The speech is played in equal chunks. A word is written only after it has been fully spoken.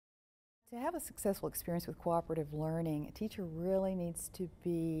To have a successful experience with cooperative learning, a teacher really needs to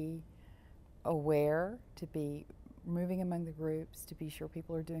be aware, to be moving among the groups, to be sure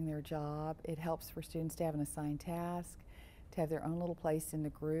people are doing their job. It helps for students to have an assigned task, to have their own little place in the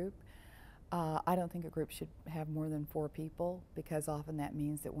group. I don't think a group should have more than 4 people, because often that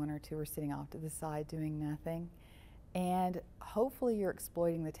means that 1 or 2 are sitting off to the side doing nothing. And hopefully you're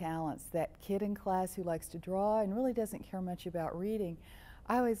exploiting the talents. That kid in class who likes to draw and really doesn't care much about reading,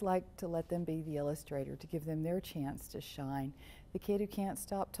 I always like to let them be the illustrator, to give them their chance to shine. The kid who can't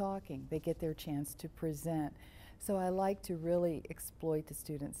stop talking, they get their chance to present. So I like to really exploit the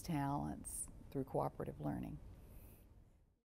students' talents through cooperative learning.